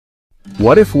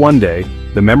What if one day,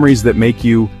 the memories that make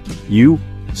you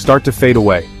start to fade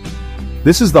away?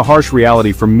 This is the harsh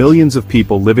reality for millions of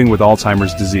people living with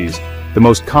Alzheimer's disease, the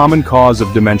most common cause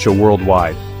of dementia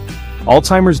worldwide.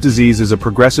 Alzheimer's disease is a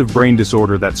progressive brain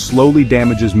disorder that slowly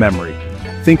damages memory,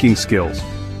 thinking skills,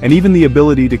 and even the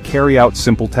ability to carry out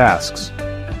simple tasks.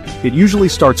 It usually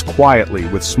starts quietly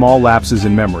with small lapses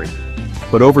in memory,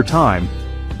 but over time,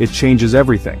 it changes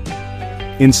everything.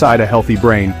 Inside a healthy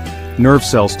brain, nerve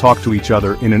cells talk to each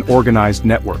other in an organized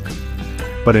network.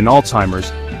 But in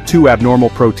Alzheimer's, two abnormal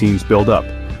proteins build up.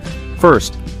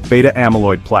 First,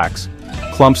 beta-amyloid plaques,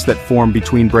 clumps that form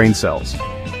between brain cells.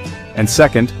 And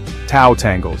second, tau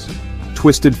tangles,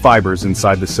 twisted fibers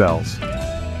inside the cells.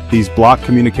 These block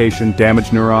communication,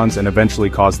 damage neurons, and eventually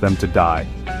cause them to die,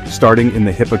 starting in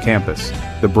the hippocampus,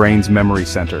 the brain's memory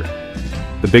center.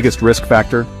 The biggest risk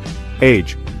factor?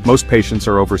 Age. Most patients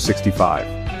are over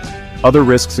 65. Other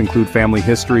risks include family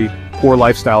history, poor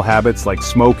lifestyle habits like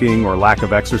smoking or lack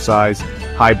of exercise,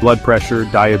 high blood pressure,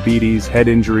 diabetes, head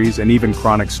injuries, and even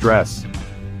chronic stress.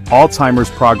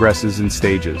 Alzheimer's progresses in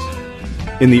stages.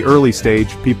 In the early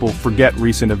stage, people forget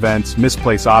recent events,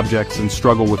 misplace objects, and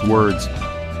struggle with words.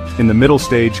 In the middle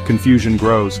stage, confusion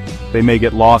grows. They may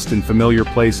get lost in familiar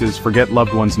places, forget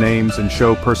loved ones' names, and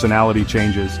show personality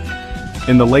changes.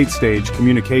 In the late stage,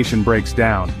 communication breaks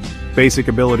down. Basic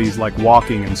abilities like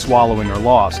walking and swallowing are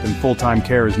lost, and full-time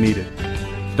care is needed.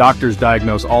 Doctors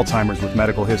diagnose Alzheimer's with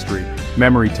medical history,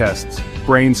 memory tests,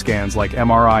 brain scans like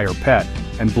MRI or PET,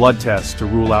 and blood tests to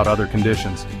rule out other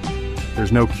conditions.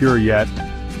 There's no cure yet,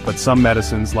 but some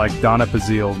medicines like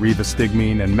donepezil,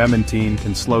 rivastigmine, and memantine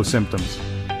can slow symptoms.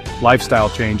 Lifestyle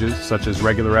changes, such as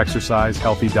regular exercise,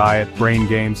 healthy diet, brain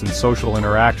games, and social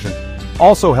interaction,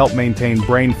 also help maintain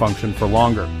brain function for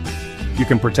longer. You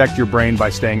can protect your brain by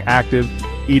staying active,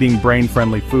 eating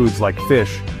brain-friendly foods like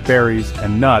fish, berries,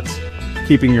 and nuts,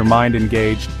 keeping your mind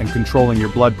engaged, and controlling your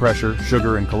blood pressure,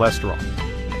 sugar, and cholesterol.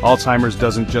 Alzheimer's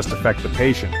doesn't just affect the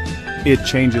patient, it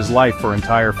changes life for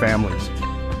entire families.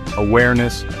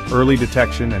 Awareness, early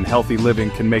detection, and healthy living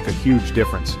can make a huge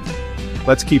difference.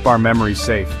 Let's keep our memories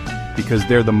safe, because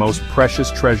they're the most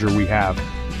precious treasure we have.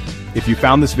 If you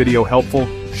found this video helpful,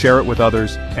 share it with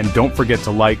others, and don't forget to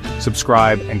like,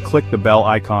 subscribe, and click the bell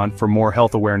icon for more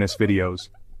health awareness videos.